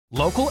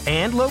Local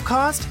and low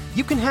cost?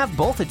 You can have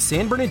both at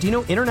San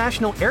Bernardino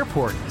International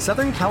Airport,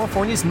 Southern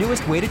California's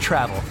newest way to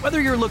travel. Whether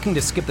you're looking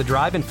to skip the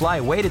drive and fly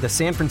away to the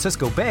San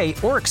Francisco Bay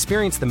or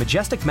experience the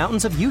majestic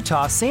mountains of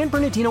Utah, San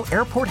Bernardino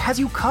Airport has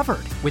you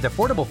covered. With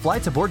affordable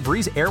flights aboard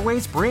Breeze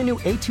Airways' brand new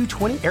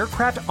A220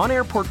 aircraft on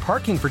airport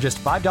parking for just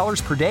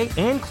 $5 per day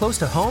and close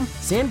to home,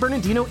 San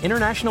Bernardino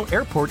International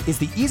Airport is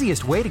the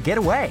easiest way to get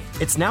away.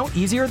 It's now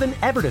easier than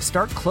ever to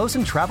start close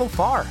and travel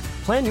far.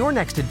 Plan your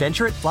next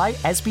adventure at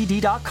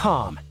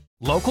flysbd.com.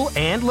 Local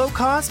and low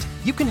cost?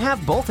 You can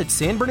have both at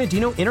San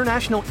Bernardino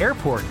International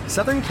Airport,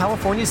 Southern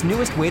California's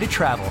newest way to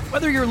travel.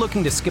 Whether you're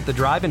looking to skip the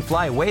drive and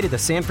fly away to the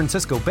San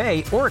Francisco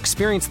Bay or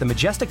experience the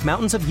majestic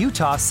mountains of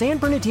Utah, San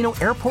Bernardino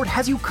Airport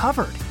has you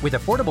covered. With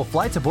affordable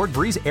flights aboard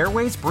Breeze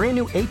Airways' brand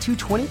new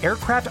A220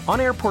 aircraft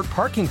on airport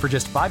parking for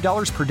just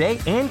 $5 per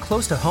day and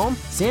close to home,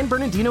 San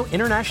Bernardino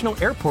International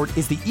Airport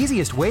is the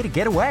easiest way to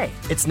get away.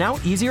 It's now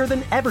easier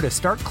than ever to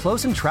start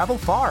close and travel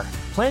far.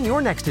 Plan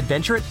your next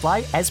adventure at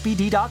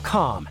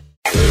flysbd.com.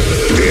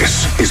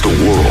 This is the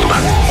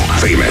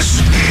world-famous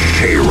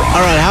K-Rock.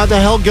 All right, how the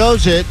hell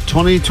goes it?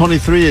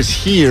 2023 is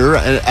here,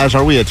 as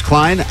are we. It's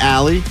Klein,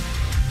 Allie.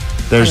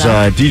 There's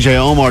DJ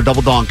Omar,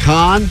 Double Dawn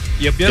Khan.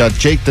 Yep. Got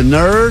Jake the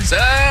Nerd.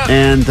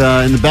 And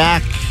in the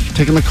back,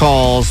 taking the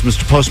calls,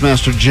 Mr.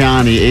 Postmaster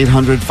Johnny,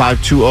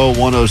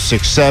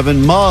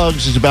 800-520-1067.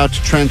 Muggs is about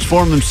to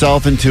transform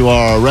himself into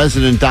our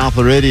resident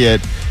Doppler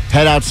idiot,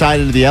 head outside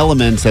into the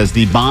elements as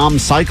the bomb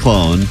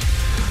cyclone.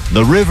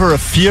 The River of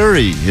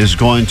Fury is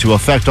going to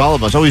affect all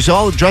of us. Oh, he's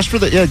all dressed for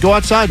the... Yeah, go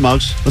outside,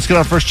 Muggs. Let's get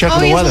our first check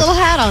of the weather. Oh, he has a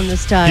little hat on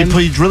this time.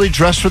 He's really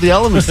dressed for the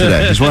elements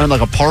today. He's wearing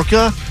like a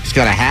parka. He's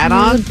got a hat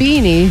on. A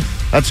beanie.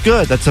 That's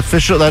good. That's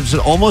official. That's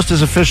almost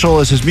as official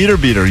as his meter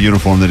beater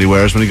uniform that he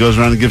wears when he goes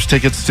around and gives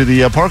tickets to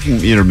the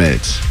parking meter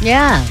maids.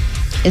 Yeah.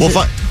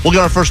 We'll get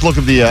our first look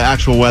of the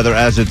actual weather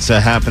as it's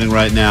happening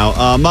right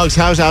now. Muggs,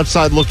 how's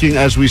outside looking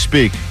as we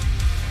speak?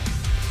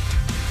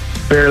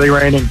 Barely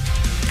raining.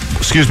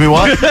 Excuse me,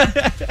 what?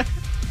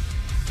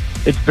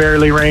 It's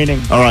barely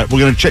raining. All right, we're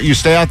going to check. You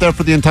stay out there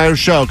for the entire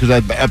show because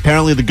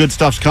apparently the good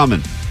stuff's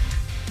coming.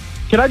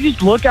 Can I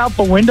just look out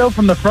the window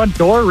from the front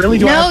door? Really?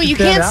 No, you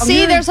can't see.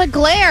 Here? There's a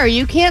glare.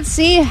 You can't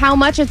see how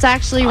much it's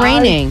actually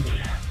raining.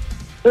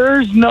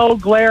 There's no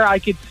glare. I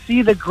could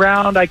see the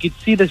ground. I could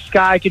see the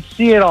sky. I could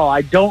see it all.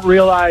 I don't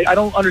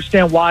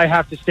understand why I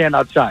have to stand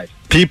outside.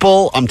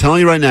 People, I'm telling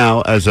you right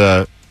now, as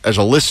a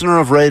listener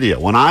of radio,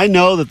 when I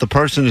know that the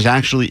person is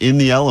actually in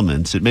the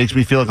elements, it makes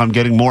me feel like I'm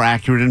getting more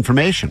accurate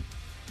information.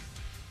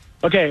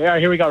 Okay, all right,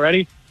 here we go.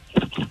 Ready?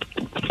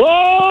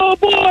 Oh,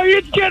 boy,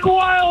 it's getting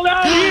wild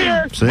out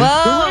here. See?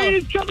 The rain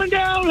is coming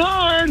down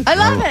hard. I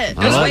love it.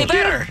 That's way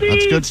better.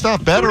 That's good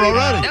stuff. Better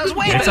already. That was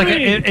way better.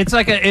 It's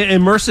like an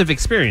immersive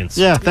experience.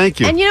 Yeah,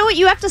 thank you. And you know what?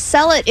 You have to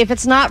sell it if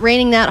it's not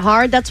raining that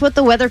hard. That's what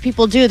the weather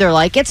people do. They're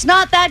like, it's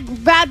not that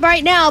bad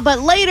right now, but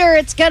later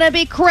it's going to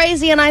be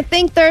crazy, and I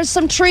think there's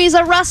some trees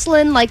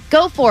a-rustling. Like,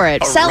 go for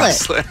it. Sell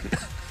it.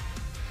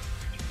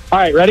 All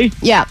right, ready?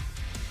 Yeah.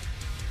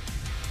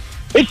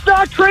 It's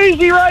not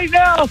crazy right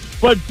now,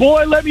 but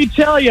boy, let me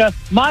tell you,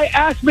 my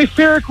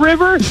atmospheric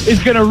river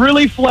is going to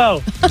really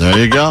flow. There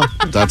you go.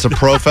 That's a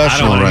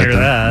professional right there.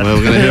 That.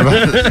 We're going to hear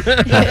about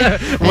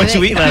it. What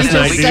you eat last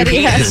night?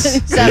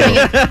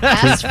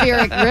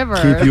 Atmospheric river.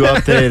 Keep you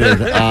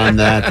updated on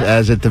that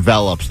as it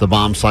develops. The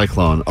bomb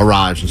cyclone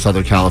arrives in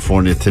Southern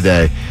California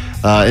today.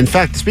 In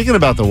fact, speaking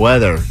about the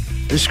weather,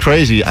 it's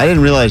crazy. I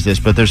didn't realize this,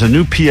 but there's a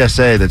new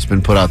PSA that's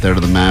been put out there to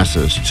the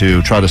masses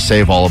to try to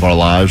save all of our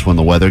lives when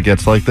the weather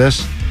gets like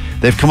this.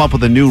 They've come up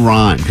with a new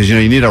rhyme because,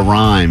 you need a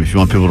rhyme if you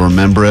want people to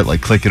remember it, like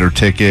click it or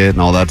ticket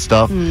and all that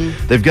stuff.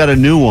 They've got a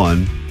new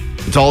one.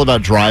 It's all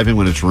about driving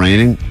when it's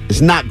raining.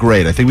 It's not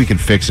great. I think we can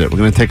fix it. We're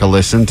going to take a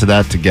listen to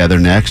that together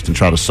next and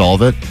try to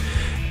solve it.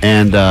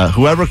 And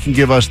whoever can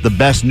give us the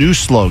best new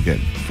slogan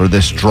for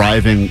this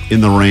driving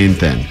in the rain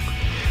thing,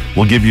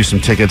 we'll give you some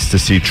tickets to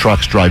see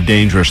trucks drive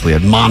dangerously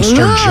at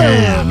Monster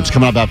Jam. It's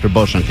coming up after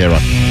Bush on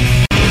K-Rock.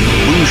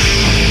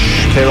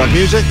 K-Rock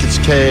Music. It's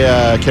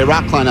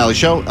K-Rock, Klein Alley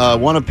Show.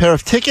 Want a pair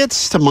of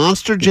tickets to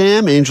Monster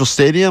Jam, Angel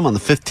Stadium on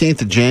the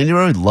 15th of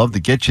January. We'd love to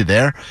get you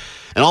there.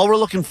 And all we're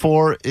looking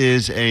for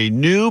is a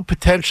new,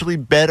 potentially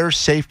better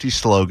safety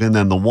slogan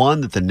than the one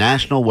that the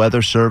National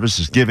Weather Service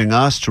is giving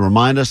us to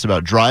remind us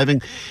about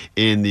driving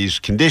in these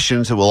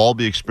conditions that we'll all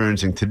be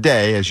experiencing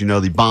today. As you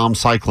know, the bomb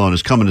cyclone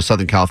is coming to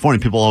Southern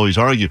California. People always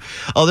argue,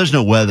 oh, there's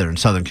no weather in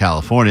Southern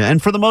California.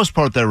 And for the most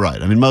part, they're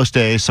right. I mean, most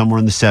days, somewhere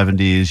in the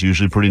 70s,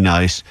 usually pretty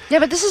nice. Yeah,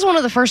 but this is one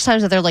of the first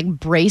times that they're,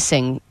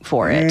 bracing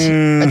for it.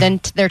 But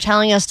then they're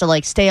telling us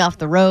to, stay off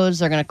the roads.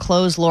 They're going to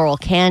close Laurel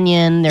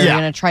Canyon. They're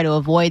going to try to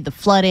avoid the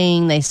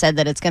flooding. They said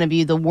that it's going to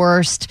be the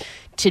worst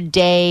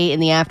today in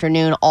the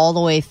afternoon all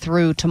the way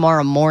through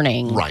tomorrow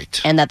morning.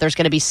 Right. And that there's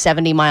going to be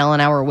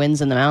 70-mile-an-hour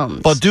winds in the mountains.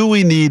 But do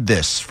we need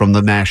this from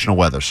the National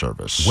Weather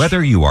Service?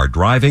 Whether you are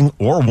driving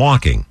or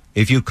walking,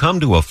 if you come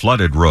to a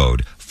flooded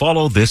road,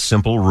 follow this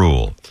simple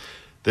rule.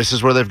 This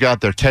is where they've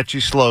got their catchy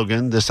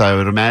slogan. This, I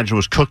would imagine,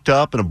 was cooked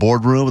up in a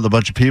boardroom with a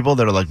bunch of people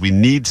that are like, we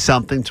need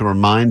something to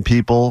remind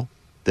people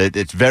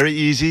It's very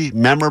easy,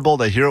 memorable.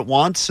 They hear it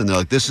once, and they're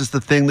like, this is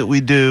the thing that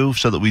we do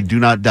so that we do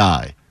not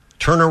die.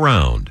 Turn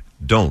around,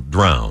 don't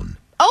drown.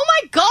 Oh,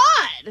 my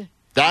God.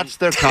 That's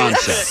their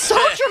concept. So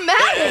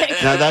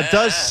dramatic. Now, that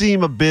does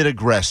seem a bit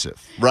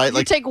aggressive, right?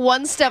 You take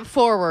one step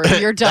forward,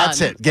 you're done. That's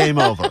it. Game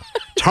over.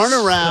 Turn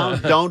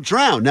around, don't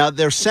drown. Now,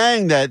 they're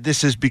saying that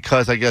this is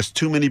because, I guess,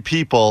 too many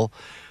people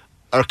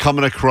are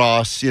coming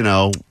across,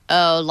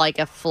 Oh, like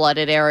a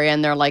flooded area,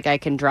 and they're like, I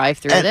can drive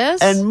through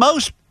this? And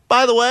most,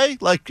 by the way,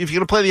 like, if you're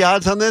going to play the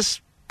odds on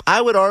this,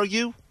 I would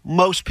argue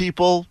most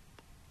people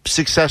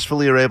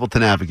successfully are able to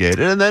navigate it,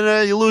 and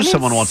then you lose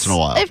someone once in a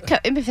while.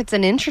 If it's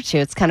an inch or two,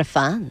 it's kind of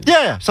fun.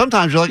 Yeah.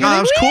 Sometimes you're like,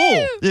 that was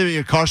cool.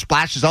 Your car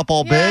splashes up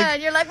all big. Yeah,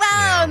 and you're like,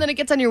 wow, and then it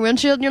gets on your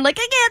windshield, and you're like,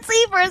 I can't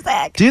see for a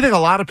sec. Do you think a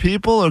lot of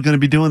people are going to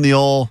be doing the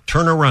old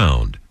Turn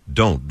around,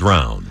 don't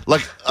drown.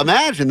 Like,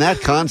 imagine that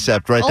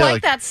concept right there.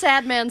 Like that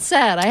sad man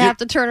said, I have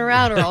to turn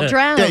around or I'll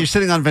drown. Yeah, you're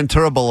sitting on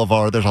Ventura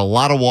Boulevard. There's a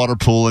lot of water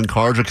pooling.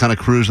 Cars are kind of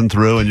cruising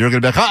through, and you're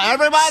going to be like, oh,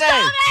 everybody,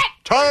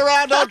 turn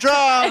around, don't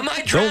drown. Am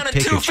I drowning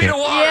take 2 a feet of chance.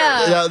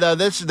 water? Yeah.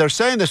 They're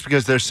saying this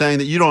because they're saying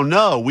that you don't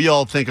know. We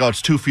all think, oh,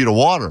 it's 2 feet of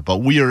water, but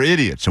we are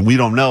idiots, and we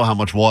don't know how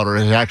much water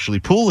is actually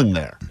pooling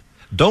there.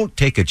 Don't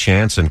take a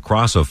chance and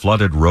cross a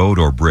flooded road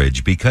or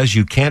bridge because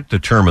you can't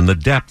determine the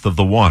depth of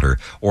the water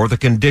or the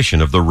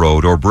condition of the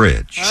road or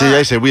bridge. See,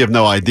 they say we have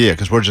no idea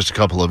because we're just a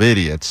couple of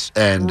idiots.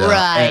 And,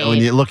 and when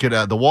you look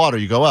at the water,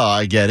 you go, oh,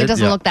 I get it. It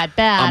doesn't look that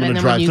bad. I'm going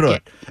to drive through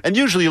it. And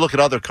usually you look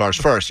at other cars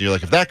first. And you're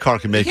like, if that car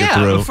can make it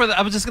through.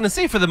 I was just going to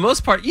say, for the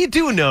most part, you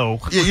do know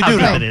you how do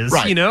know. it is,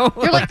 right. You're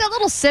like, that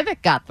little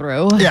Civic got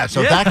through. Yeah,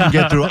 so if that can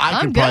get through, I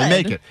can probably good.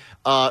 make it.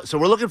 So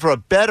we're looking for a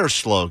better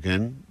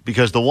slogan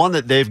because the one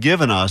that they've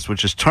given us,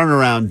 which is turn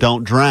around,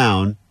 don't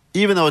drown,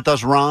 even though it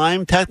does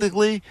rhyme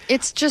technically.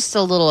 It's just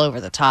a little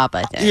over the top,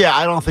 I think. Yeah,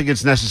 I don't think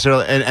it's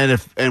necessarily.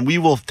 And we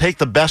will take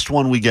the best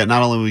one we get.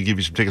 Not only will we give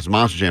you some tickets to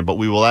Monster Jam, but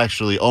we will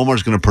actually,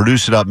 Omar's going to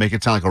produce it up, make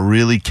it sound like a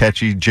really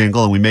catchy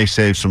jingle, and we may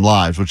save some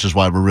lives, which is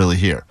why we're really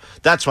here.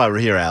 That's why we're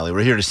here, Allie.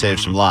 We're here to save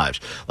some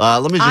lives.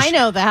 Let me just. I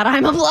know that.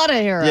 I'm a blood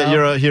hero. Yeah,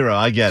 you're a hero.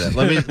 I get it.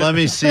 Let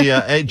me see.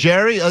 Hey,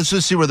 Jerry, let's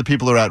just see where the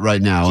people are at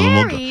right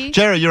now.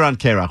 Jerry, you're on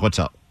K-Rock. What's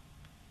up?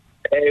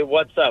 Hey,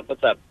 what's up?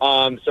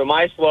 So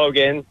my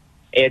slogan,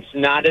 it's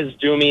not as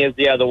doomy as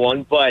the other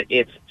one, but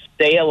it's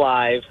stay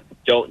alive,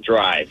 don't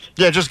drive.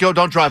 Yeah, just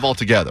don't drive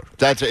altogether.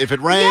 That's it. If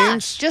it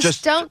rains,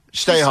 just don't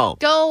stay home.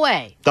 Go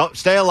away. Don't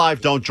stay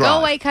alive, don't drive. Go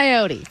away,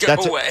 coyote. Go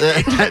away.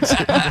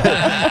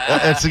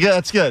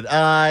 That's good.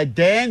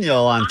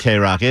 Daniel on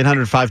K-Rock,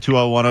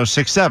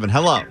 800-520-1067.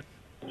 Hello.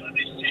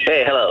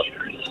 Hey, hello.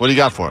 What do you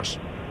got for us?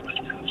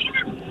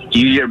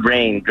 Use your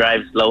brain, drive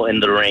slow in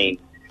the rain.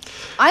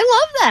 I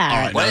love that. All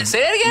right, What? Say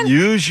it again?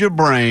 Use your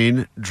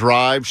brain,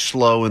 drive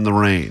slow in the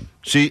rain.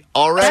 See,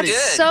 already.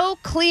 That's so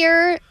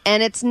clear,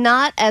 and it's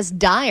not as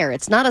dire.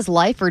 It's not as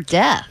life or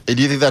death. Do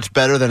you think that's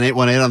better than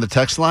 818 on the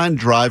text line?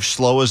 Drive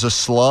slow as a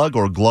slug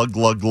or glug,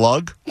 glug,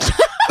 glug?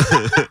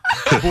 Glug,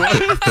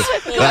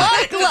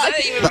 glug.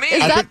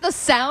 Is that the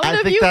sound I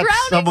of think you that's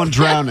drowning? someone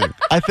drowning.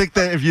 I think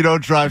that if you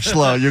don't drive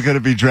slow, you're going to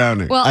be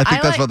drowning. Well, I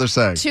think that's like what they're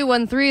saying.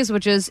 213s,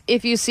 which is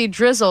if you see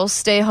drizzle,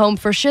 stay home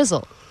for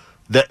shizzle.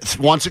 That's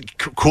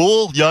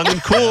cool, young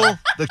and cool.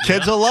 The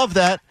kids will love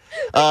that.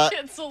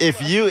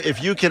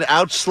 If you can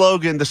out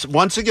slogan this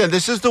once again,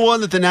 this is the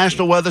one that the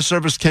National Weather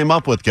Service came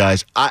up with,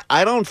 guys.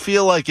 I don't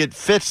feel like it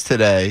fits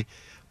today,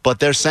 but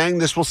they're saying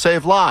this will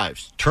save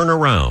lives. Turn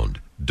around,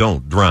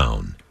 don't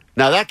drown.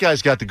 Now that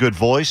guy's got the good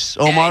voice,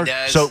 Omar.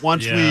 Yeah, he does. So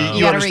once Yeah. you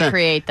You got to understand,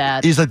 recreate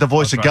that. he's like the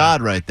voice of right.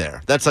 God right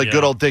there. That's like Yeah.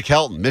 good old Dick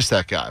Helton. Miss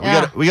that guy.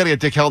 Yeah. We got to get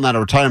Dick Helton out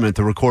of retirement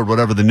to record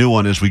whatever the new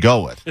one is we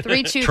go with.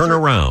 323 Turn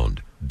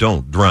around,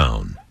 don't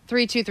drown.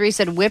 323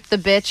 said whip the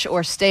bitch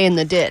or stay in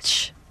the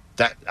ditch.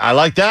 I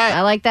like that.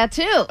 I like that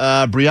too.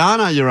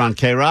 Brianna, you're on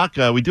K-Rock.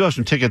 We do have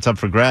some tickets up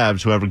for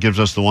grabs, whoever gives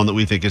us the one that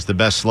we think is the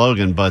best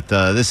slogan. But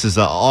this is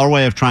our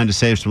way of trying to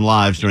save some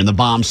lives during the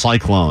bomb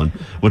cyclone,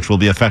 which will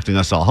be affecting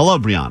us all. Hello,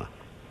 Brianna.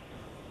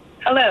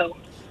 Hello.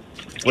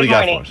 What do you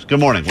got for us? Good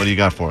morning. What do you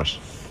got for us?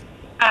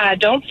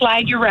 Don't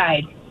slide your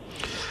ride.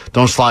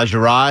 Don't slide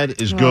your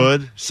ride is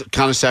good.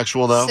 Kind of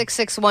sexual, though.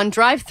 661,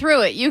 drive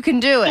through it. You can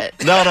do it.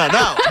 No. Oh,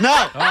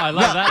 I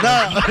love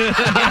that.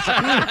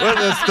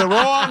 It's the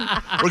wrong.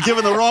 We're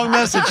giving the wrong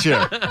message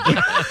here.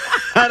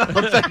 I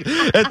don't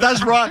think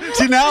that's wrong.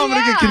 See, now I'm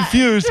going to get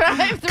confused.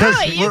 Drive through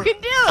it. You can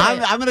do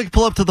it. I'm going to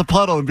pull up to the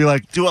puddle and be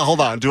like,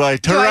 hold on. Do I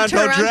turn around,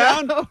 don't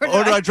drown?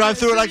 Or do I drive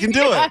through it? I can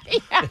do it.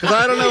 Because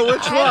I don't know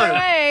which one. Either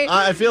way.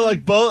 I feel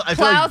like both.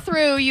 Plow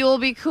through, you'll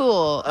be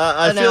cool.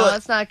 I feel no, like,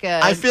 that's not good.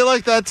 I feel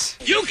like that's.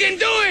 You can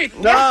do it!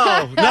 No,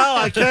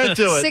 I can't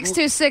do it.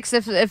 626,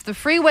 if the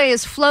freeway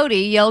is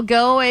floaty, yell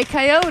go away,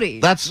 coyote.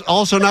 That's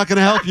also not going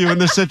to help you in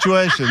this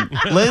situation.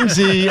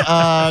 Lindsay, go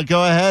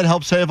ahead.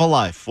 Help save a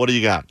life. What do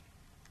you got?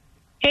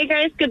 Hey,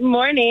 guys. Good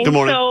morning. Good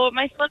morning. So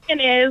my slogan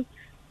is,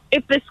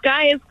 if the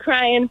sky is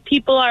crying,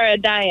 people are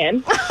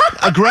a-dying.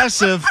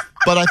 Aggressive,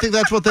 but I think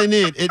that's what they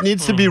need. It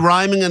needs to be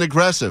rhyming and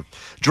aggressive.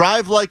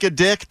 Drive like a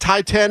dick,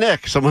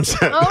 Titanic, someone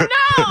said. Oh,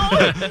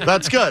 no.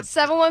 That's good.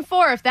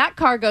 714, if that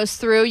car goes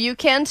through, you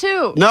can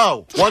too.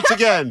 No, once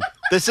again,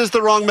 this is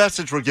the wrong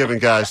message we're giving,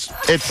 guys.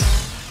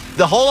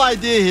 The whole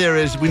idea here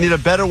is we need a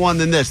better one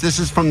than this. This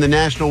is from the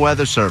National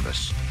Weather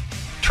Service.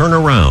 Turn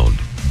around.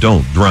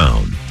 Don't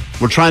drown.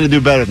 We're trying to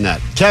do better than that.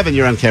 Kevin,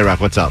 you're on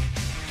K-Rock. What's up?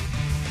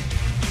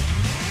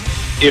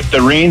 If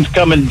the rain's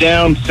coming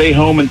down, stay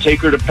home and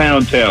take her to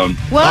Pound Town.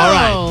 Whoa,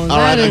 All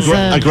right.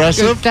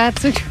 Aggressive?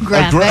 That's a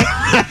graphic.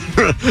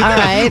 All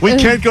right. We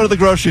can't go to the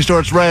grocery store.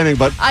 It's raining,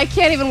 but I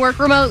can't even work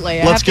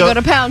remotely. I have to go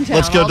to Pound Town.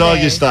 Let's go all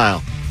doggy day.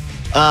 style.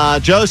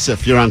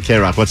 Joseph, you're on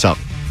K-Rock. What's up?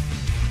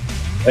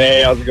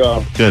 Hey, how's it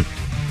going? Good.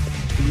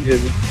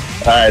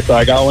 All right, so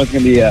I got one's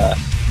going to be,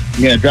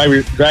 you're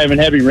going to drive in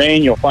heavy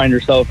rain, you'll find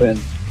yourself in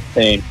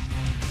pain.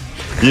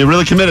 You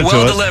really committed to it.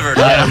 Well delivered.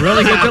 Yeah,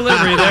 really good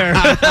delivery there.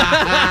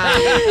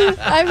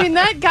 I mean,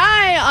 that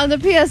guy on the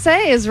PSA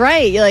is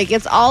right. Like,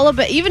 it's all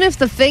about, even if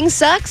the thing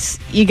sucks,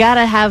 you got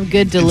to have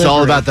good delivery. It's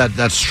all about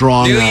that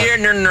strong... New year,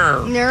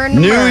 ner.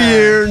 New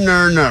year,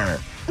 ner.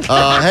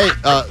 Hey,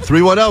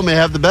 310 may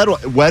have the bed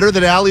wetter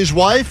than Allie's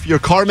wife. Your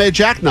car may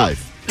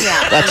jackknife.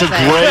 Yeah, That's a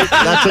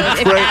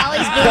if great.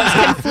 Allie's boobs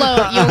can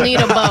float, you'll need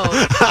a boat.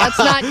 That's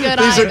not good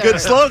These either. are good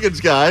slogans,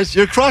 guys.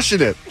 You're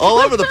crushing it all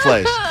over the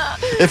place.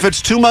 If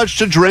it's too much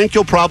to drink,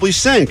 you'll probably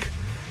sink.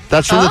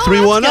 That's from the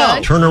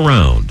 310. Turn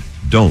around.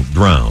 Don't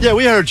drown. Yeah,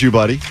 we heard you,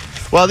 buddy.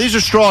 Well, these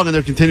are strong, and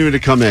they're continuing to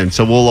come in.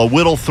 So we'll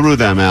whittle through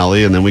them,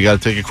 Allie, and then we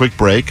got to take a quick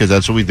break because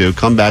that's what we do.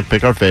 Come back,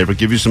 pick our favorite,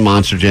 give you some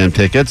Monster Jam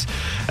tickets,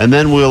 and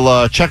then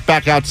we'll check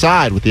back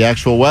outside with the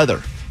actual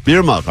weather.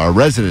 Beer Mug, our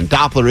resident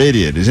Doppler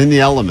idiot, is in the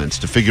elements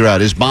to figure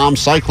out, is bomb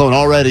cyclone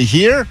already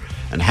here,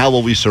 and how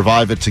will we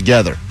survive it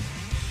together?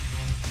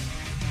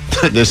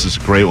 This is a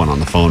great one on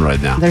the phone right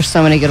now. There's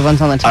so many good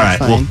ones on the text All right,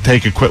 line. we'll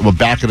take a quick. We'll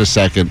back in a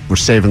second. We're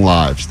saving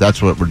lives.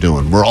 That's what we're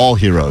doing. We're all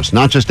heroes,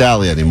 not just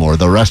Allie anymore.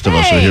 The rest of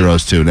us are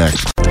heroes too.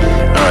 Next.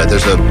 All right,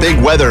 there's a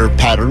big weather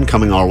pattern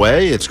coming our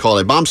way. It's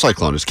called a bomb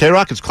cyclone. It's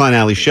K-Rock. It's Klein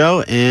Alley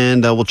Show,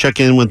 and we'll check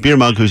in with Beer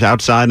Mug, who's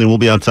outside, and we'll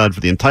be outside for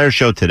the entire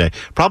show today,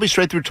 probably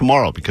straight through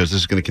tomorrow, because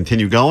this is going to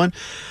continue going.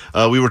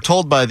 We were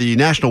told by the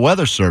National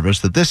Weather Service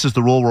that this is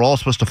the rule we're all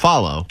supposed to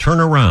follow. Turn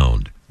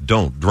around.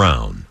 Don't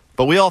drown.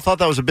 But we all thought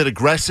that was a bit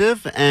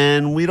aggressive,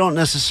 and we don't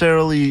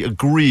necessarily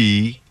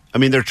agree. I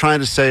mean, they're trying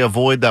to say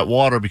avoid that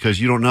water because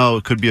you don't know.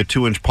 It could be a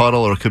 2-inch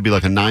puddle or it could be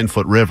like a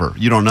 9-foot river.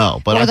 You don't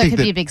know. But or I there think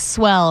could be a big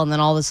swell, and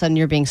then all of a sudden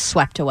you're being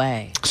swept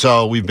away.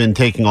 So we've been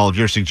taking all of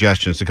your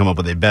suggestions to come up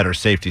with a better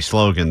safety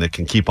slogan that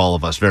can keep all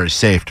of us very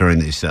safe during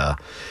these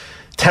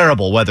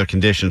terrible weather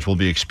conditions we'll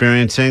be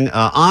experiencing.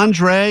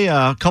 Andre,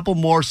 a couple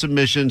more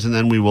submissions, and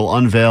then we will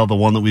unveil the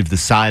one that we've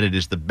decided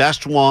is the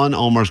best one.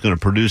 Omar's going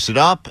to produce it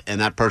up, and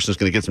that person's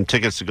going to get some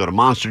tickets to go to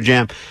Monster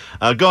Jam.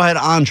 Go ahead,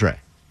 Andre.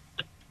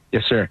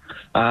 Yes, sir.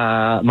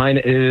 Mine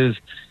is,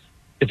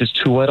 if it's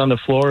too wet on the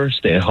floor,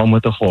 stay at home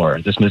with the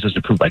whore. This message is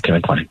approved by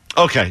Kevin Klein.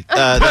 Okay.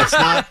 That's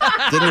not,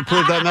 didn't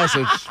approve that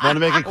message. Want to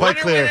make it quite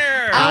clear.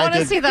 I want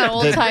to see that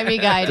old-timey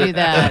guy do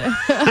that.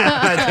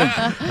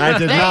 I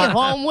did Stay not.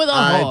 home with a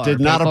whore. I did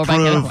not Before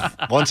I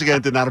approve. Once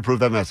again, did not approve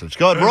that message.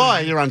 Go ahead, Roy.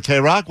 You're on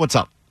K-Rock. What's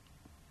up?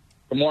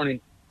 Good morning.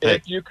 Hey.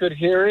 If you could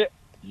hear it,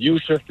 you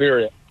should fear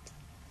it.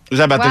 Is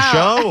that about the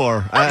Wow. show,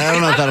 or I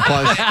don't know if that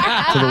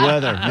applies to the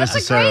weather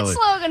necessarily. That's a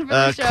great slogan for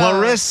the show.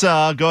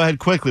 Clarissa, go ahead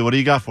quickly. What do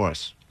you got for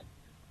us?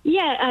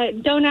 Yeah,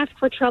 don't ask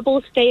for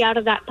trouble. Stay out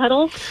of that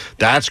puddle.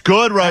 That's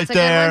good right That's a good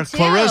there. one, too.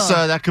 Clarissa,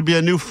 that could be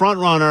a new front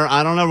runner.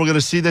 I don't know. We're going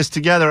to see this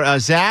together.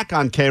 Zach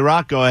on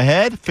K-Rock, go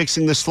ahead.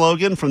 Fixing the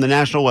slogan from the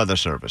National Weather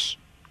Service.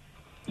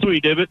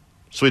 Sweet Dibbit.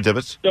 Sweet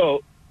Dibbits.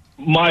 So,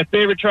 my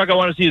favorite truck I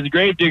want to see is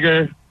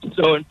Gravedigger.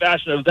 So, in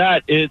fashion of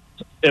that, it's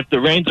if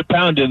the rains are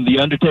pounding, the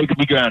Undertaker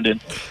be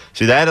grounded.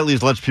 See, that at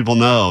least lets people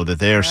know that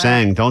they are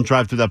saying, don't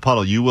drive through that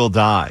puddle. You will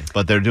die.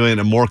 But they're doing it in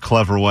a more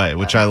clever way,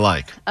 which I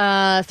like.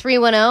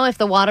 310, if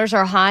the waters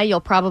are high, you'll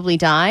probably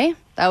die.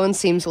 That one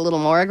seems a little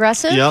more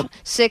aggressive. Yep.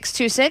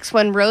 626,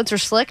 when roads are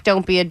slick,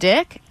 don't be a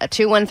dick.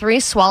 213,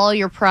 swallow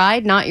your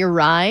pride, not your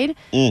ride.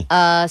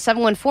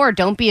 714,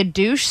 don't be a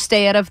douche,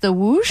 stay out of the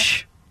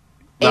whoosh.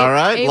 All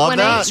right, love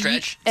that.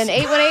 Stretch. And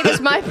 818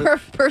 is my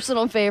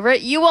personal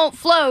favorite. You won't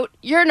float.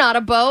 You're not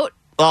a boat.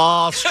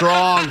 Oh,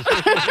 strong.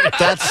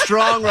 That's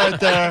strong right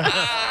there.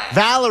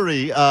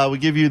 Valerie, we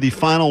give you the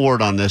final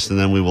word on this, and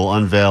then we will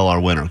unveil our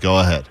winner. Go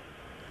ahead.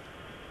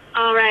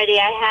 Alrighty,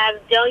 I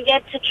have don't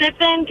get to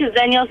tripping because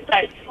then you'll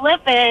start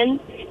slipping.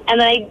 And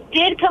then I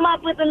did come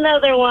up with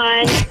another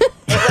one. It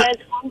was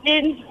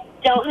engines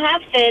don't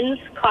have fins,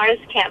 cars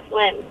can't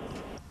swim.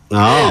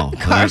 Oh.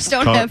 Cars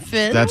don't have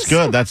fins. That's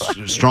good. That's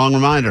a strong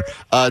reminder.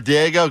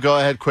 Diego, go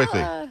ahead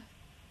quickly.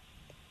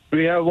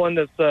 We have one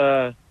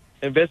that's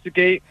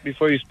investigate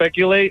before you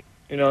speculate.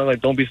 You know,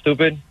 like don't be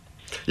stupid.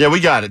 Yeah, we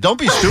got it. Don't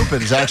be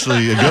stupid is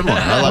actually a good one.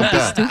 I like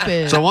that.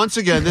 Stupid. So once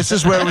again, this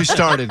is where we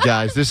started,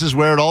 guys. This is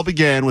where it all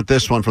began with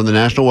this one from the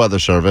National Weather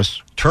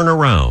Service. Turn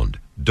around.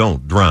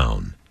 Don't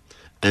drown.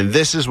 And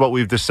this is what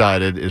we've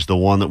decided is the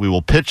one that we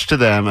will pitch to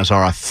them as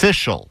our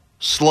official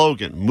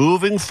slogan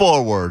moving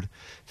forward.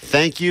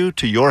 Thank you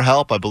to your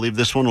help. I believe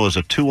this one was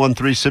a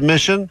 213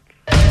 submission.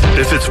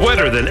 If it's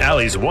wetter than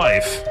Allie's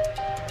wife,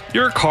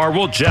 your car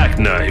will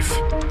jackknife.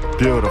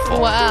 Beautiful.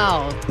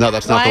 Wow. No,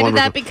 that's not Why the one. did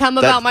that become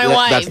about my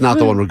wife? That's not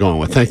the one we're going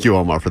with. Thank you,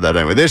 Omar, for that.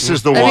 Anyway, this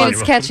is the I one. mean,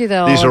 it's catchy,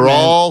 though. These are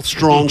all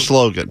strong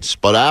slogans.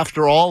 But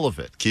after all of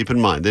it, keep in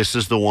mind, this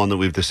is the one that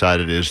we've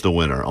decided is the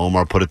winner.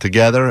 Omar put it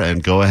together,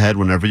 and go ahead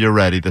whenever you're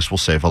ready. This will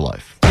save a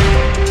life.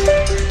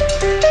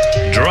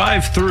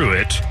 Drive through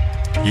it.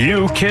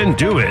 You can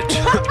do it.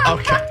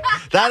 Okay.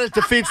 That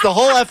defeats the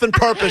whole effing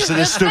purpose of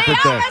this stupid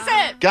thing.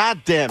 God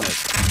damn it.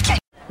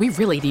 We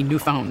really need new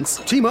phones.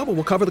 T-Mobile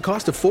will cover the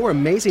cost of 4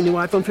 amazing new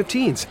iPhone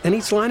 15s, and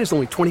each line is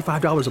only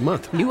 $25 a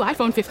month. New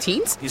iPhone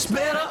 15s? It's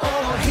better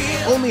over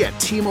here. Only at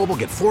T-Mobile,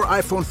 get 4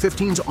 iPhone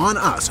 15s on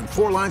us and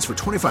 4 lines for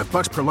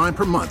 $25 per line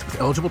per month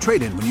with eligible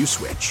trade-in when you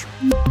switch.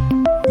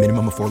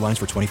 Minimum of 4 lines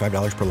for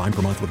 $25 per line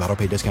per month with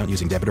autopay discount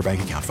using debit or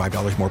bank account.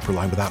 $5 more per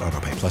line without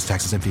autopay, plus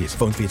taxes and fees.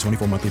 Phone fee at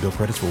 24 monthly bill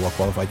credits for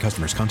well-qualified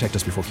customers. Contact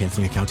us before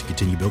canceling account to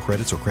continue bill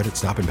credits or credit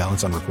stop and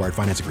balance on required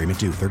finance agreement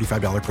due.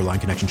 $35 per line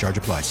connection charge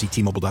applies. See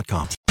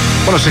T-Mobile.com.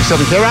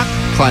 1067 K-Rock,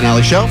 Klein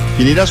Alley Show. If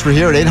you need us, we're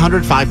here at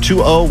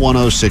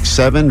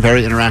 800-520-1067.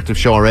 Very interactive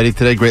show already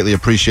today. Greatly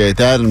appreciate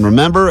that. And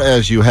remember,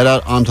 as you head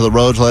out onto the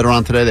roads later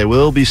on today, they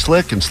will be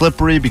slick and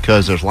slippery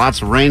because there's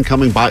lots of rain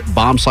coming,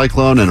 bomb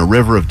cyclone and a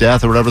river of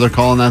death or whatever they're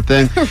calling that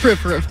thing.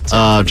 River of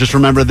death. Just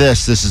remember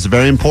this. This is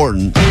very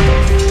important.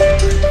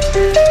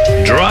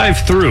 Drive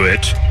through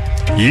it.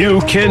 You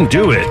can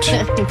do it.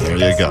 There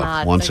you go.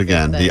 Once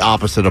again, the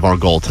opposite of our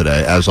goal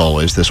today. As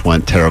always, this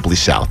went terribly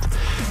south.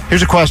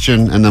 Here's a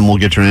question, and then we'll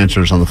get your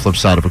answers on the flip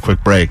side of a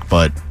quick break.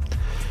 But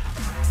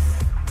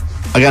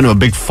I got into a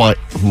big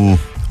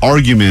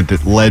argument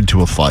that led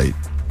to a fight.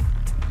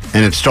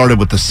 And it started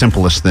with the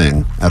simplest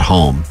thing at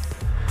home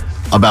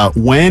about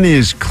when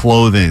is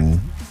clothing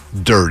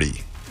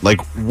dirty? Like,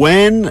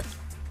 when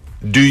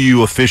do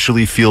you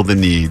officially feel the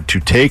need to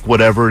take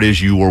whatever it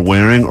is you were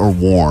wearing or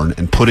worn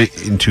and put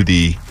it into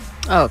the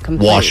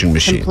washing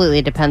machine?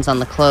 Completely depends on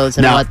the clothes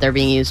and Now, what they're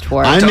being used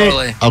for. I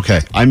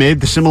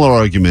made the similar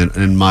argument,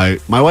 and my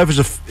wife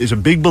is a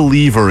big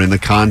believer in the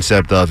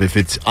concept of if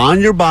it's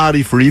on your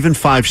body for even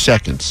 5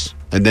 seconds,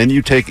 and then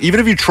you take, even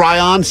if you try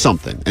on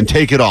something and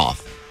take it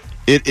off,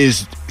 it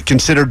is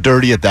considered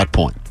dirty at that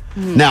point.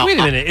 Now, wait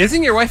a minute.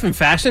 Isn't your wife in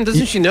fashion?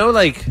 Doesn't she know,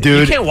 like,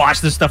 dude, you can't wash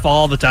this stuff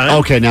all the time?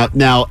 Okay,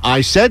 now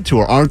I said to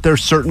her, aren't there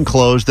certain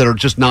clothes that are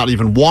just not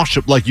even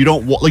washable? Like, you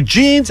don't, like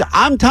jeans,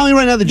 I'm telling you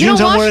right now, the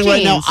jeans I'm wearing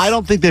right now, I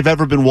don't think they've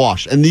ever been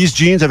washed. And these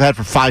jeans I've had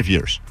for 5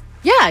 years.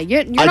 Yeah,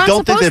 you're not I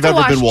don't think supposed they've to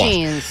ever been wash washed.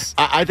 jeans.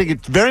 I think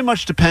it very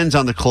much depends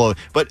on the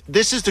clothing. But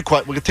this is the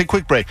question. We're going to take a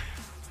quick break.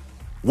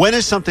 When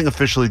is something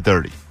officially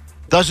dirty?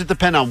 Does it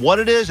depend on what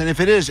it is? And if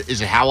it is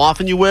it how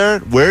often you wear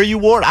it, where you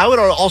wore it? I would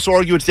also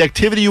argue it's the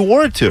activity you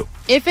wore it to.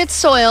 If it's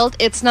soiled,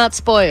 it's not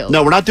spoiled.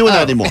 No, we're not doing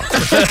that anymore.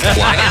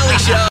 Klein Alley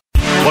Show.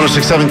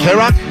 1067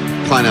 K-Rock,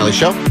 Klein Alley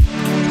Show.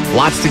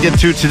 Lots to get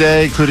to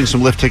today, including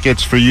some lift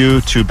tickets for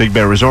you to Big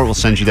Bear Resort. We'll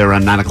send you there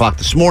around 9 o'clock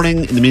this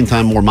morning. In the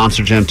meantime, more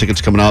Monster Jam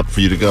tickets coming up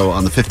for you to go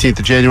on the 15th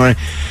of January.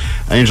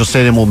 Angel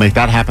Stadium will make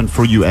that happen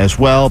for you as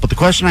well. But the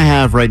question I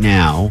have right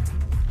now,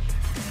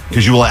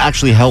 because you will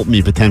actually help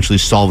me potentially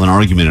solve an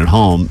argument at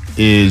home,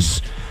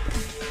 is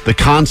the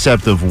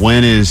concept of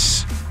when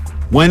is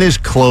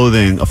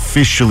clothing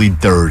officially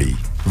dirty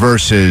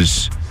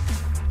versus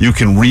you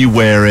can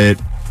rewear it,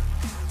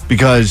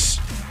 because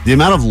the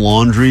amount of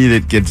laundry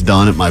that gets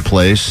done at my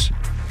place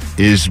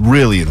is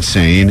really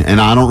insane. And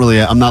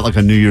I'm not like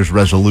a New Year's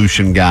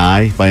resolution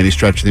guy by any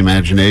stretch of the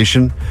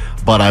imagination,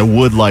 but I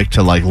would like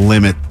to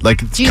limit. Do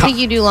you think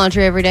you do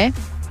laundry every day?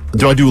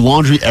 Do I do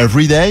laundry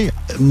every day?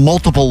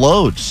 Multiple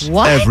loads.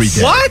 What? Every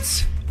day.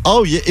 What?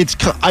 Oh, yeah.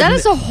 That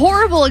is a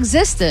horrible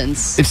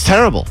existence. It's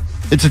terrible.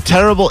 It's a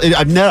terrible.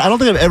 I don't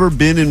think I've ever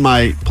been in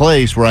my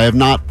place where I have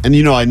not. And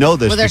I know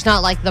this. Well, there's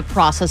not like the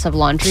process of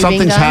laundry.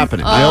 Something's being done?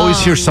 happening. I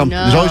always hear something.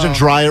 No. There's always a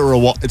dryer or a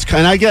wall. It's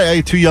kind. I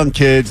get 2 young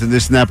kids and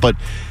this and that, but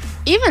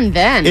Even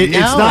then, It's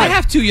not. I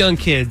have 2 young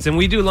kids, and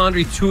we do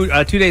laundry 2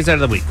 days out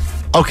of the week.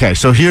 Okay,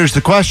 so here's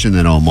the question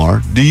then,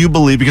 Omar. Do you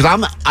believe, because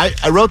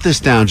I wrote this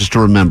down just to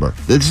remember.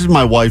 This is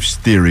my wife's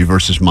theory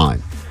versus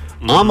mine.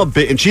 I'm a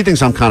bit, and she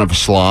thinks I'm kind of a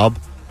slob.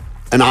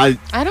 And I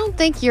don't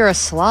think you're a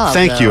slob.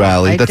 Thank you,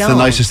 Allie. That's the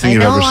nicest thing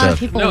you've ever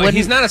said. No,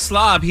 he's not a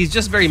slob. He's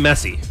just very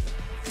messy.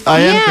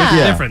 I am.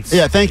 Yeah. Difference.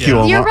 Yeah, thank you,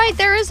 Omar. You're right.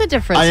 There is a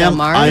difference,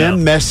 Omar. I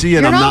am messy,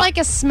 and you're I'm not not like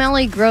a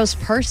smelly, gross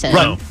person.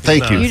 Right.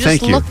 Thank you. You just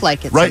Thank you. look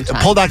like it. Right.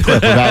 sometimes. Pull that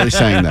clip of Allie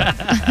saying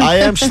that. I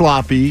am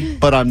sloppy,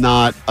 but I'm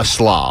not a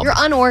slob. You're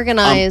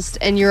unorganized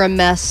and you're a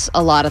mess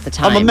a lot of the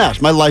time. I'm a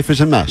mess. My life is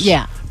a mess.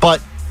 Yeah.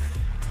 But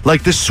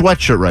like this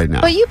sweatshirt right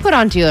now. But you put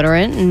on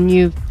deodorant and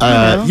you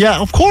know. Yeah,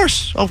 of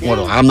course. Oh, what,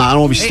 I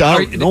don't want to be.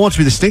 I don't want to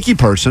be the stinky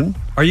person.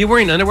 Are you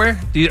wearing underwear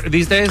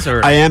these days?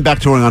 Or I am back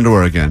to wearing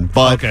underwear again.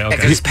 But okay.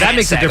 That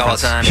makes a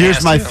difference.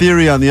 Here's my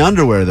theory on the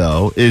underwear,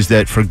 though, is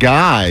that for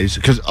guys,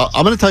 because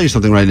I'm going to tell you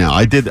something right now.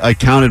 I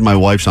counted my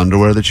wife's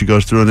underwear that she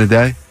goes through in a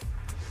day.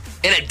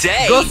 In a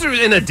day? Go through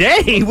in a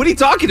day? What are you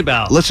talking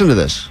about? Listen to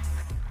this.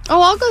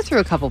 Oh, I'll go through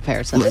a couple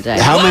pairs in a day.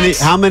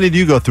 How many do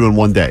you go through in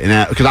one day?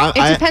 Because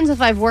It depends if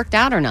I've worked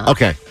out or not.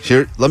 Okay,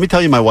 here, let me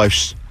tell you my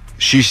wife.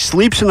 She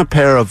sleeps in a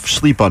pair of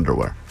sleep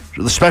underwear.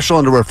 The special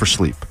underwear for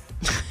sleep.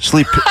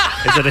 Sleep.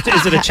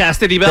 Is it a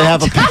chastity belt? They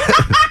have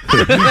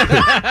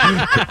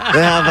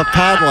a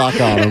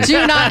padlock on them.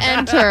 Do not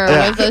enter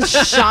with a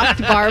shocked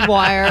barbed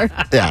wire.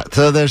 Yeah,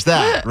 so there's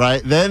that,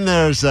 right? Then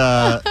there's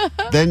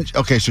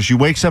okay, so she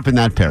wakes up in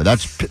that pair.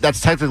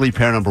 That's technically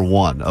pair number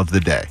 1 of the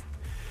day.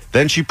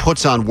 Then she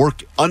puts on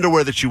work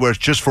underwear that she wears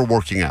just for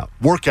working out.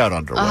 Workout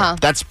underwear. Uh-huh.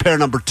 That's pair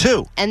number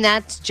 2. And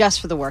that's just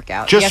for the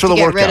workout. Just you have for to the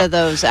get workout. rid of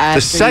those after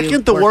the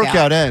second the work workout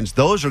out. ends,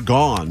 those are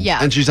gone. Yeah.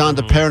 And she's on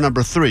to pair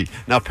number 3.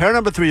 Now, pair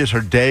number 3 is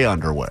her day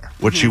underwear,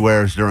 which she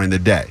wears during the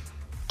day.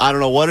 I don't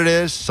know what it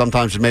is.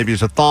 Sometimes maybe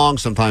it's a thong.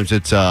 Sometimes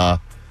it's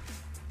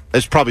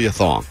probably a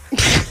thong,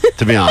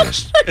 to be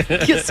honest.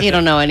 You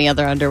don't know any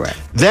other underwear.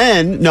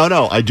 Then,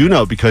 no, I do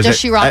know because... Does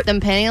she rock them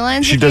panty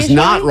lines? She does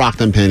not rock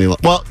them panty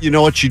lines. Well, you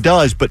know what she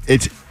does, but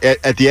it's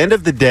at the end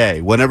of the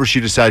day, whenever she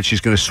decides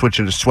she's going to switch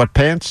into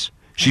sweatpants,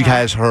 she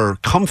has her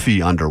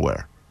comfy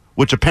underwear,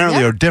 which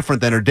apparently are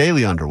different than her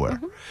daily underwear.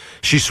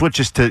 She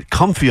switches to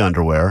comfy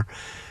underwear,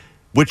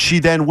 which she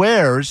then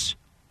wears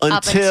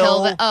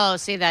until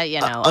see that,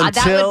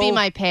 that would be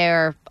my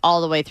pair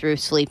all the way through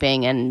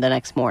sleeping and the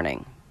next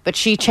morning. But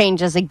she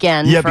changes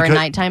again for a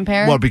nighttime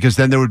pair? Well, because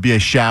then there would be a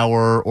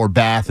shower or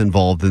bath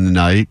involved in the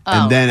night.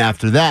 Oh. And then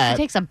after that...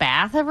 She takes a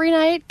bath every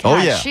night? God,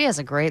 oh, yeah. She has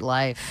a great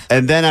life.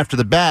 And then after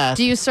the bath...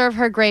 Do you serve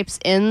her grapes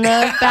in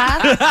the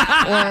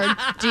bath? Or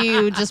do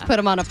you just put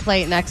them on a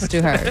plate next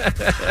to her?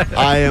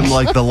 I am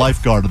like the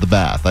lifeguard of the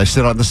bath. I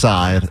sit on the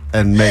side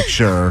and make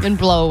sure... And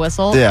blow a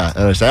whistle? Yeah.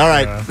 And I say, all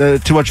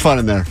right, too much fun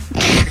in there.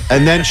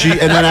 And then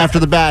after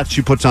the bath,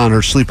 she puts on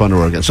her sleep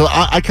underwear again. So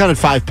I counted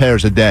 5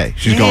 pairs a day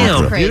she's going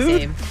through.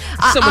 Crazy.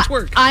 So much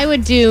work. I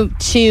would do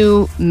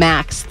 2,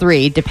 max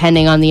 3,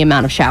 depending on the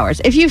amount of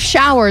showers. If you've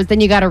showered, then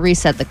you got to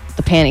reset the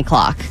panty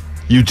clock.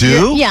 You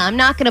do? Yeah, I'm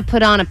not going to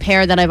put on a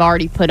pair that I've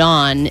already put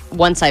on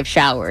once I've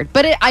showered.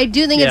 But I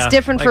do think it's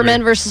different for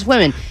men versus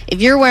women. If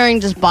you're wearing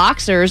just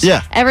boxers,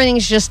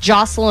 everything's just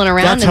jostling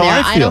around That's in how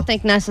there. I I feel. don't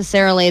think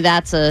necessarily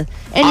that's a...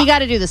 And you got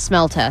to do the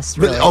smell test,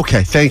 really.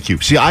 Okay, thank you.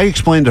 See, I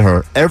explained to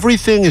her,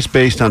 everything is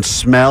based on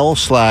smell /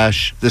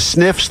 the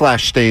sniff /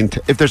 stain.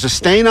 If there's a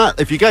stain on...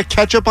 If you got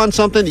ketchup on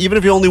something, even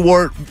if you only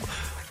wore it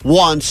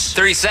once...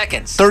 30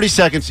 seconds. 30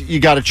 seconds, you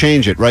got to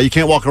change it, right? You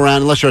can't walk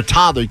around, unless you're a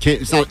toddler.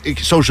 It's not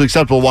socially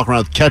acceptable to walk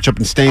around with ketchup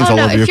and stains all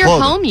over your if you're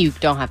clothing. home, you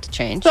don't have to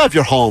change. No, if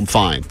you're home,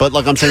 fine. But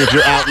like I'm saying, if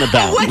you're out and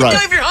about, What? right? No,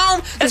 if you're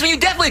home, that's when you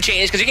definitely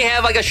change because you can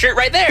have like a shirt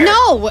right there.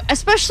 No,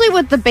 especially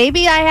with the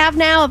baby I have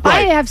now. If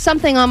I have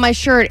something on my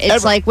shirt,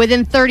 it's like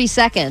within 30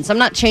 seconds. I'm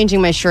not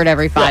changing my shirt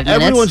every 5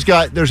 minutes. Everyone's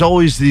there's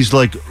always these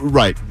tangents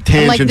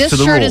I'm like, this to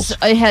the shirt rules.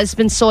 has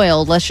been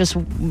soiled. Let's just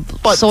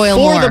But soil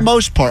for more. the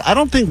most part, I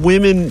don't think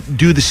women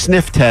do the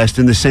sniff test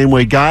in the same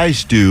way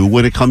guys do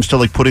when it comes to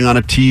like putting on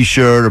a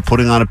t-shirt or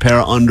putting on a pair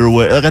of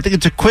underwear. Like I think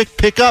it's a quick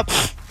pickup.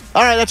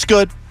 All right, that's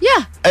good.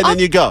 Yeah. And then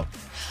you go.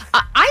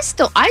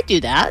 I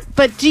do that.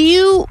 But do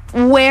you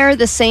wear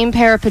the same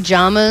pair of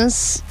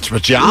pajamas? It's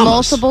pajamas.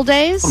 Multiple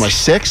days? What am I,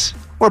 6?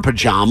 Wear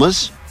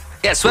pajamas.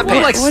 Yeah, sweatpants.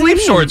 Well, like What do you sleep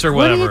mean? shorts or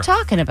whatever. What are you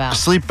talking about?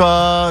 Sleep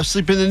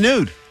in the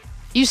nude.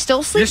 You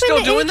still sleep You're still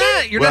in the doing naked?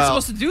 that? You're not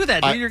supposed to do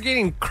that, dude. You're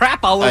getting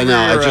crap all over I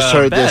know. your I just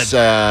heard bed. this.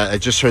 I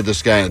just heard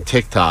this guy on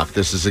TikTok.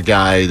 This is a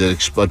guy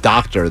a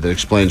doctor that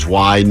explains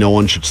why no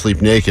one should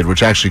sleep naked,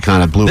 which actually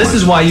kind of blew my This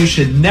is why you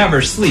should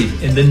never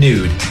sleep in the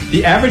nude.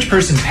 The average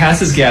person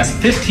passes gas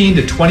 15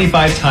 to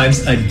 25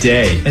 times a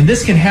day, and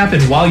this can happen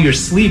while you're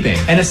sleeping.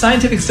 And a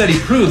scientific study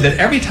proved that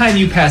every time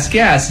you pass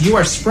gas, you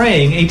are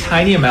spraying a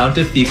tiny amount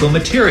of fecal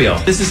material.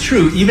 This is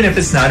true even if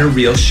it's not a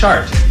real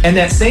shart. And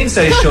that same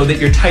study showed that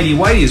your tighty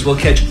whities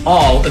will catch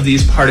all of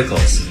these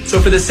particles.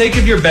 So for the sake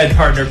of your bed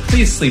partner,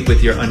 please sleep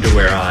with your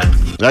underwear on.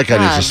 That guy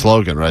needs God. a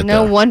slogan right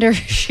No there. wonder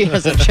she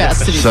has a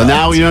chastity So belt.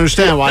 now you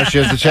understand why she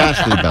has the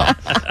chastity belt.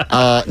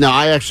 No,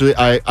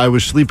 I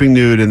was sleeping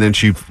nude, and then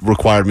she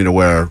required me to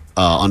wear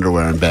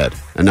underwear in bed,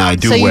 and now I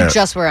do So wear. you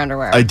just wear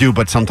underwear? I do,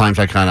 but sometimes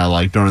I kind of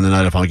like during the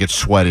night if I get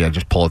sweaty, I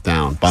just pull it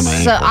down by my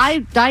So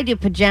ankles. I do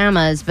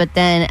pajamas, but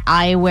then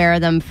I wear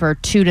them for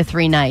 2 to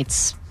 3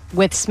 nights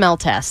with smell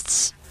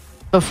tests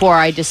before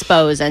I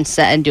dispose and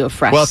do a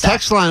fresh Well, set.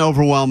 text line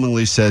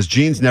overwhelmingly says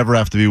jeans never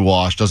have to be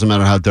washed. Doesn't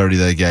matter how dirty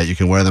they get. You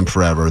can wear them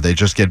forever. They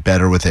just get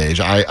better with age.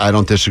 I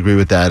don't disagree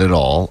with that at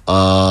all.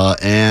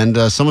 And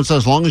someone says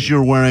as long as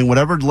you're wearing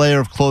whatever layer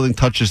of clothing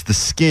touches the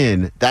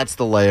skin, that's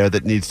the layer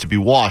that needs to be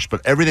washed. But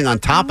everything on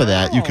top of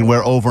that, you can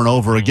wear over and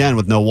over again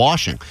with no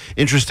washing.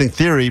 Interesting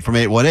theory from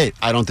 818.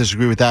 I don't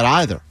disagree with that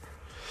either.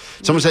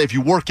 Someone said if you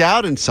work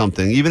out in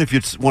something, even if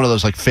it's one of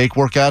those like fake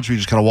workouts where you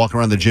just kind of walk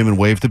around the gym and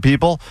wave to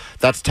people,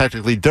 that's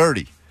technically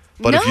dirty.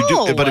 But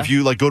if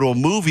you like go to a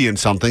movie and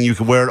something, you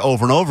can wear it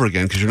over and over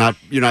again because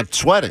you're not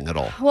sweating at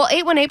all. Well,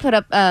 818 put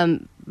up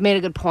made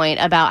a good point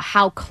about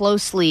how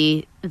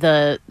closely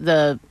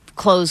the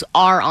clothes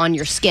are on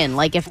your skin.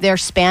 Like if they're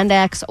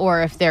spandex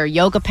or if they're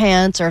yoga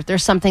pants or if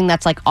there's something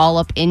that's like all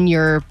up in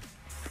your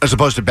As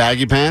opposed to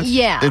baggy pants?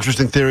 Yeah.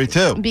 Interesting theory,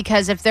 too.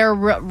 Because if they're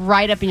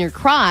right up in your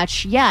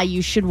crotch, yeah,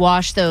 you should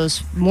wash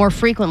those more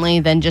frequently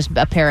than just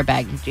a pair of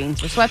baggy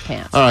jeans or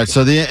sweatpants. All right,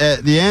 so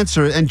the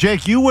answer, and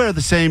Jake, you wear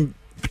the same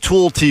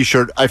Tool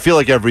T-shirt, I feel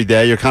like every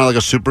day. You're kind of like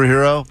a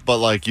superhero, but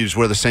like you just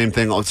wear the same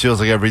thing, it feels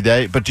like every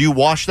day. But do you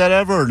wash that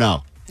ever or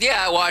no?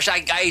 Yeah, I wash.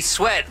 I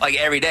sweat like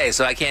every day,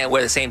 so I can't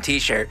wear the same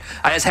T-shirt.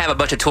 I just have a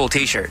bunch of Tool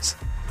T-shirts.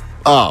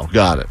 Oh,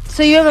 got it.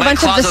 So you have a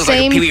bunch of the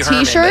same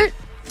T-shirt?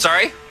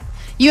 Sorry?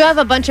 You have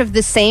a bunch of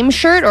the same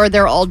shirt, or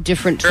they're all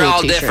different Tool They're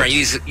all T-shirts? different.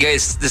 You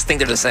guys just think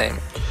they're the same.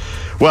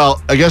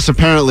 Well, I guess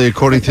apparently,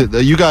 according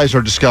to you guys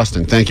are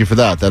disgusting. Thank you for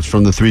that. That's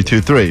from the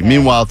 323. Okay.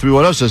 Meanwhile,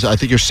 310 says, I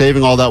think you're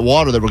saving all that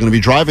water that we're going to be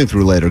driving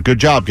through later. Good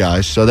job,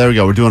 guys. So there we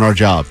go. We're doing our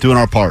job, doing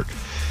our part.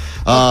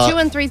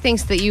 213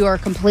 thinks that you are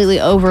completely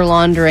over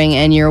laundering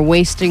and you're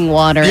wasting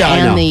water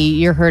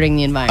you're hurting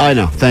the environment. I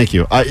know. Thank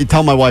you. I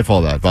tell my wife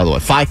all that, by the way.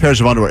 5 pairs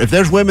of underwear. If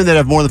there's women that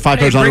have more than 5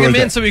 pairs of underwear. Bring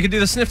them in so we can do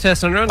the sniff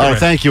test on your underwear. Oh,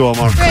 thank you,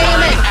 Omar. Bring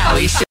them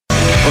in.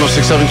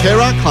 1067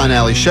 K-Rock, Klein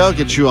Alley Show.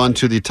 Gets you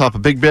onto the top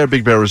of Big Bear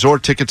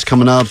Resort. Tickets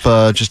coming up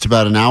just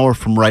about an hour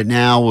from right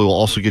now. We will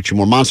also get you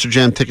more Monster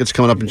Jam tickets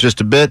coming up in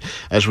just a bit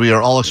as we are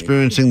all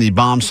experiencing the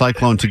bomb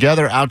cyclone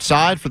together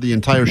outside for the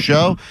entire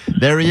show.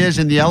 There he is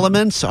in the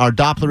elements, our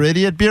Doppler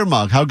idiot, Beer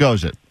Mug. How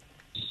goes it?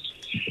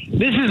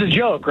 This is a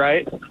joke,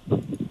 right?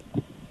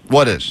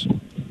 What is?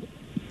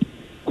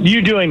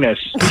 You doing this.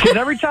 Because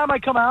every time I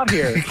come out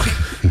here,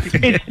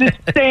 it's the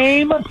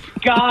same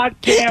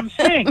goddamn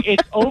thing.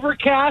 It's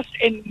overcast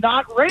and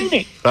not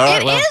raining. All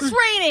right, It is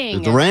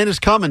raining. The rain is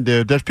coming,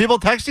 dude. There's people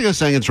texting us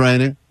saying it's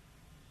raining.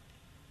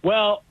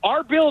 Well,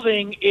 our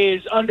building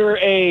is under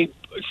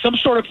some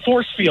sort of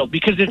force field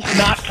because it's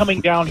not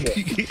coming down here.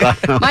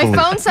 My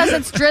phone says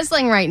it's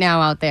drizzling right now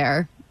out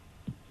there.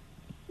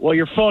 Well,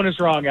 your phone is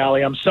wrong,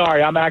 Allie. I'm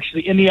sorry. I'm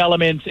actually in the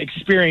elements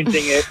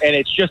experiencing it, and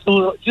it's just a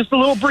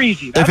little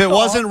breezy. If it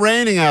wasn't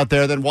raining out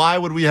there, then why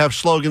would we have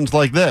slogans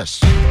like this?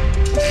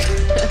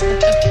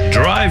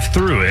 Drive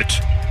through it.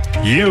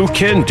 You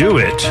can do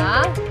it.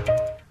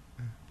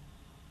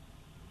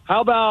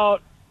 How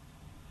about,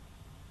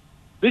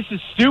 this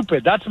is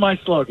stupid. That's my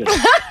slogan.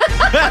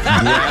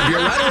 Grab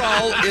your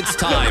Adderall. It's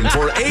time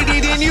for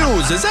ADD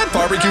News. Is that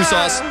barbecue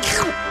sauce?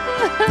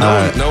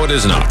 No, it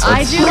is not.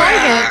 I do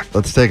like it.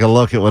 Let's take a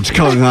look at what's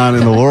going on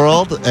in the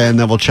world, and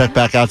then we'll check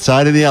back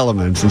outside in the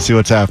elements and see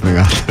what's happening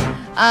out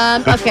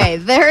there. Okay,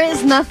 there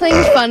is nothing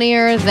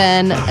funnier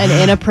than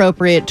an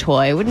inappropriate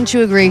toy. Wouldn't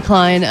you agree,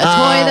 Klein? A toy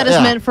that is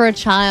meant for a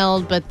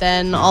child, but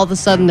then all of a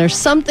sudden there's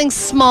something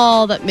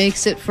small that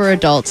makes it for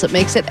adults, that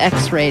makes it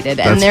X-rated.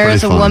 And there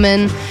is a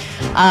woman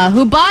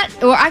who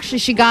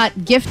she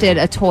got gifted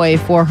a toy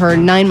for her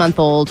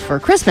 9-month-old for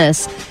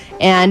Christmas.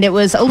 And it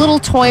was a little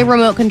toy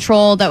remote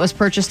control that was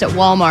purchased at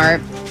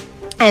Walmart.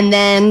 And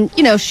then,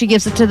 she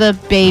gives it to the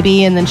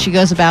baby, and then she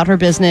goes about her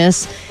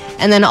business.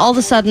 And then all of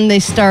a sudden,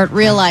 they start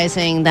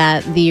realizing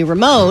that the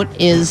remote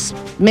is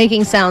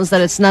making sounds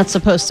that it's not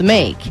supposed to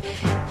make.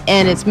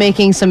 And it's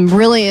making some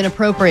really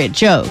inappropriate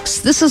jokes.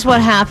 This is what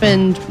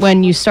happened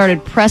when you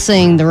started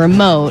pressing the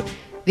remote.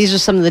 These are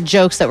some of the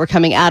jokes that were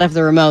coming out of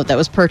the remote that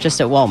was purchased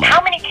at Walmart.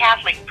 How many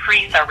Catholic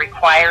priests are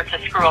required to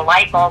screw a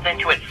light bulb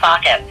into its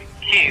socket?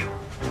 2.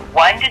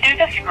 1 to do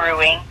the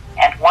screwing,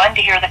 and 1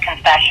 to hear the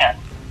confession.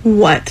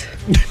 What?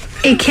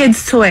 A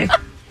kid's toy.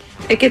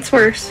 It gets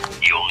worse.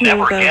 You'll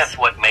never guess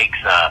what makes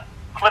a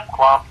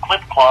clip-clop,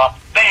 clip-clop,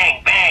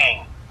 bang,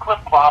 bang,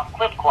 clip-clop,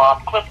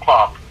 clip-clop,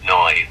 clip-clop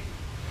noise.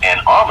 An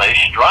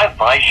Amish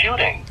drive-by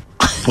shooting.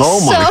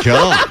 Oh, my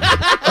God.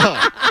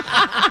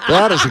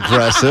 That is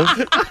aggressive.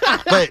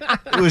 Wait,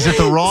 was it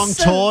the wrong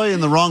toy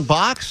in the wrong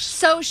box?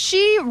 So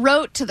she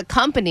wrote to the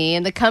company,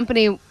 and the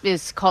company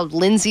is called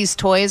Lindsay's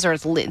Toys, or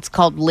it's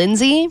called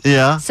Lindsay.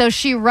 Yeah. So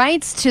she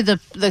writes to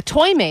the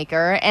toy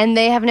maker, and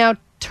they have now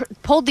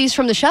pulled these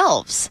from the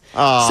shelves.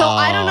 Oh, so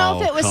I don't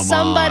know if it was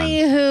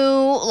somebody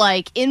who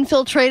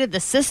infiltrated the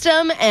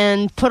system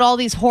and put all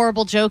these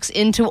horrible jokes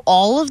into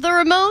all of the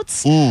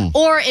remotes,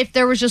 or if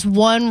there was just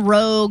one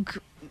rogue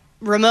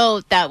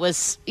remote that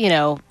was,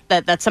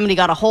 that somebody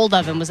got a hold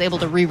of and was able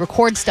to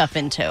re-record stuff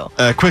into.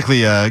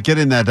 Quickly, get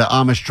in that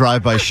Amish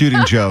drive-by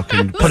shooting joke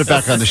and put it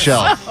back on the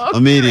shelf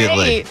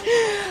immediately.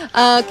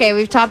 Okay,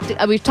 we've talked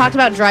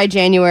about dry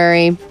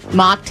January.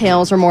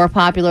 Mocktails are more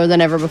popular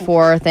than ever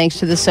before, thanks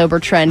to the sober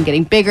trend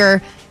getting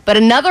bigger. But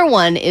another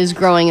one is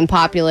growing in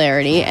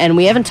popularity, and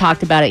we haven't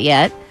talked about it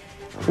yet.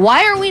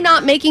 Why are we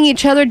not making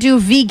each other do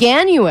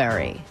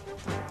Veganuary?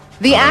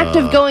 The act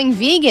of going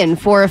vegan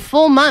for a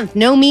full month.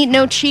 No meat,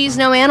 no cheese,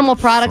 no animal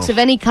products of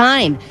any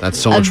kind. That's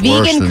so much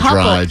worse than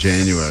dry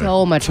January.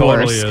 So much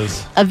Totally worse.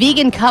 is. A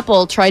vegan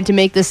couple tried to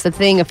make this a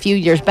thing a few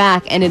years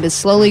back, and it has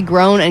slowly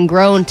grown and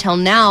grown till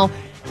now.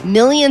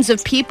 Millions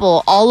of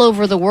people all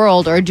over the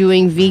world are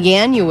doing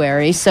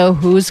Veganuary, so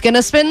who's going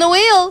to spin the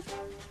wheel?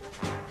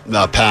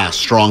 Pass.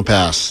 Strong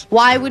pass.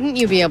 Why wouldn't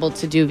you be able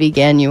to do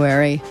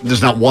veganuary?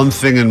 There's not one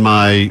thing in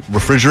my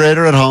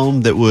refrigerator at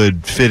home that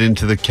would fit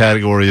into the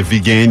category of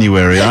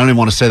veganuary. I don't even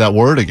want to say that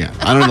word again.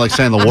 I don't even like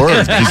saying the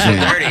word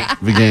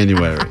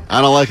veganuary.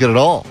 I don't like it at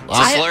all.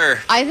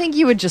 I think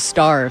you would just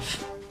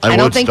starve. I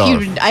don't would think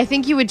starve. I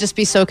think you would just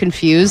be so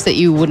confused that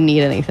you wouldn't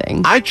eat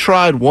anything. I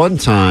tried one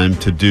time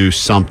to do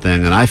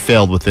something, and I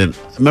failed within.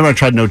 Remember, I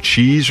tried no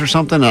cheese or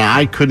something, and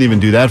I couldn't even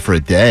do that for a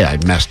day. I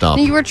messed up.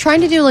 You were trying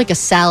to do like a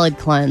salad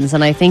cleanse,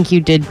 and I think you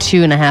did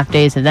 2.5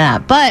 days of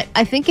that. But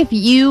I think if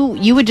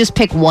you would just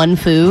pick one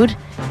food,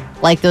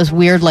 like those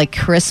weird like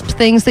crisp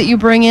things that you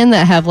bring in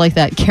that have like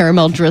that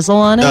caramel drizzle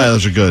on it. Yeah,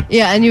 those are good.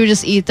 Yeah, and you would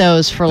just eat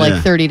those for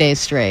like 30 days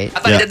straight. I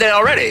thought you did that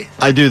already.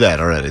 I do that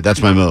already.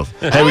 That's my move.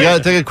 Hey, we got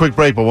to take a quick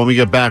break, but when we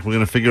get back, we're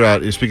going to figure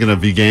out, speaking of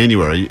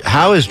veganuary,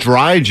 how is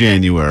dry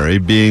January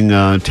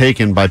being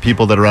taken by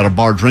people that are at a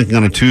bar drinking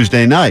on a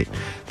Tuesday night?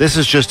 This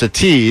is just a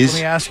tease. Let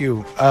me ask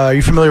you, are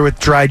you familiar with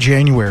dry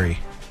January?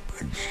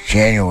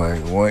 January.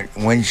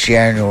 When's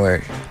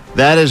January?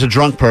 That is a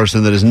drunk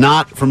person that is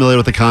not familiar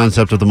with the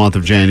concept of the month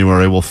of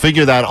January. We'll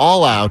figure that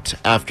all out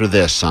after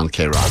this on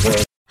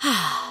K-Rock.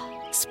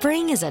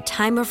 Spring is a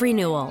time of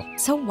renewal,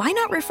 so why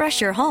not refresh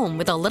your home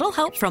with a little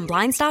help from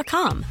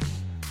Blinds.com?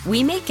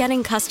 We make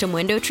getting custom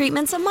window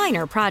treatments a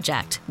minor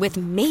project with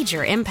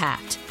major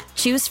impact.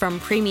 Choose from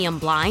premium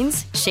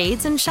blinds,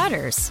 shades, and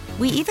shutters.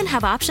 We even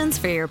have options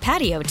for your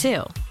patio,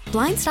 too.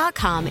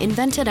 Blinds.com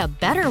invented a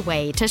better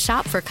way to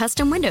shop for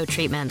custom window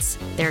treatments.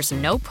 There's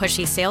no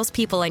pushy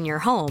salespeople in your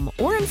home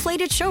or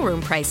inflated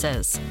showroom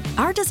prices.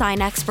 Our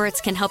design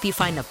experts can help you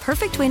find the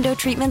perfect window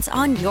treatments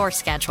on your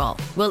schedule.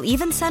 We'll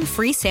even send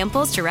free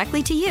samples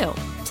directly to you.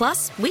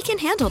 Plus, we can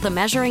handle the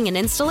measuring and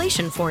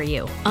installation for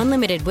you.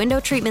 Unlimited window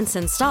treatments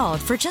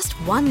installed for just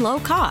one low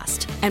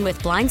cost. And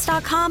with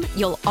Blinds.com,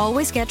 you'll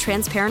always get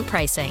transparent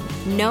pricing.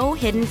 No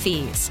hidden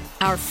fees.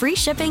 Our free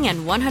shipping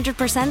and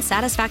 100%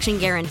 satisfaction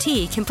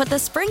guarantee can put the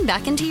spring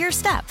back into your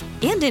step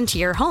and into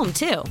your home,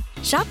 too.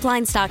 Shop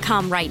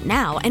Blinds.com right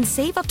now and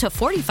save up to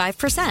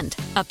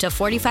 45%. Up to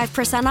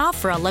 45% off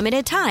for a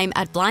limited time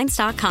at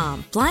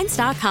Blinds.com.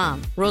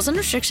 Blinds.com. Rules and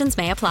restrictions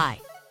may apply.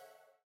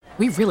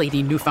 We really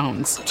need new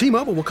phones.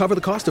 T-Mobile will cover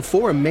the cost of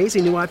 4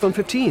 amazing new iPhone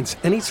 15s,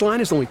 and each line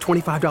is only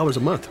 $25 a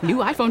month. New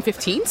iPhone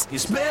 15s?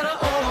 It's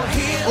better over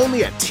here.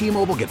 Only at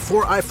T-Mobile, get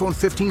 4 iPhone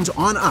 15s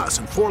on us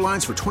and 4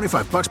 lines for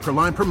 $25 per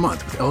line per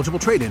month with eligible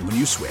trade-in when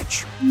you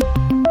switch.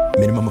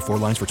 Minimum of 4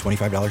 lines for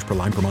 $25 per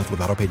line per month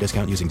with auto pay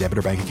discount using debit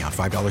or bank account.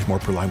 $5 more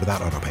per line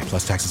without auto pay,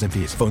 plus taxes and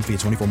fees. Phone fee at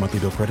 24 monthly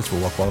bill credits for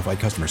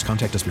well-qualified customers.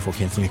 Contact us before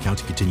canceling account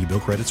to continue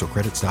bill credits or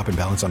credit stop and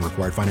balance on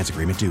required finance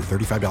agreement due.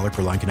 $35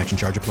 per line connection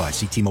charge applies.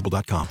 See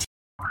T-Mobile.com.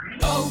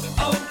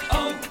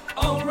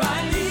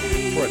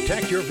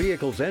 Protect your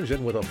vehicle's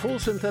engine with a full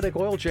synthetic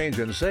oil change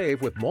and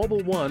save with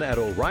Mobil 1 at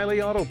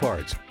O'Reilly Auto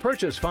Parts.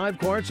 Purchase 5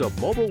 quarts of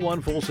Mobil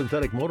 1 full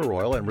synthetic motor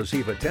oil and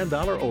receive a $10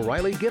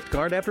 O'Reilly gift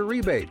card after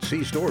rebate.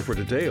 See store for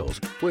details.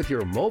 With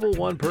your Mobil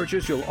 1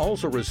 purchase, you'll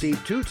also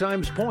receive 2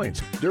 times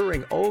points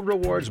during O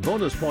Rewards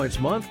Bonus Points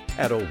Month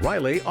at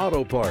O'Reilly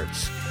Auto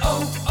Parts.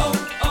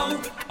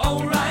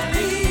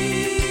 O'Reilly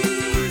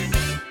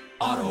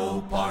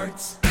Auto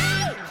Parts.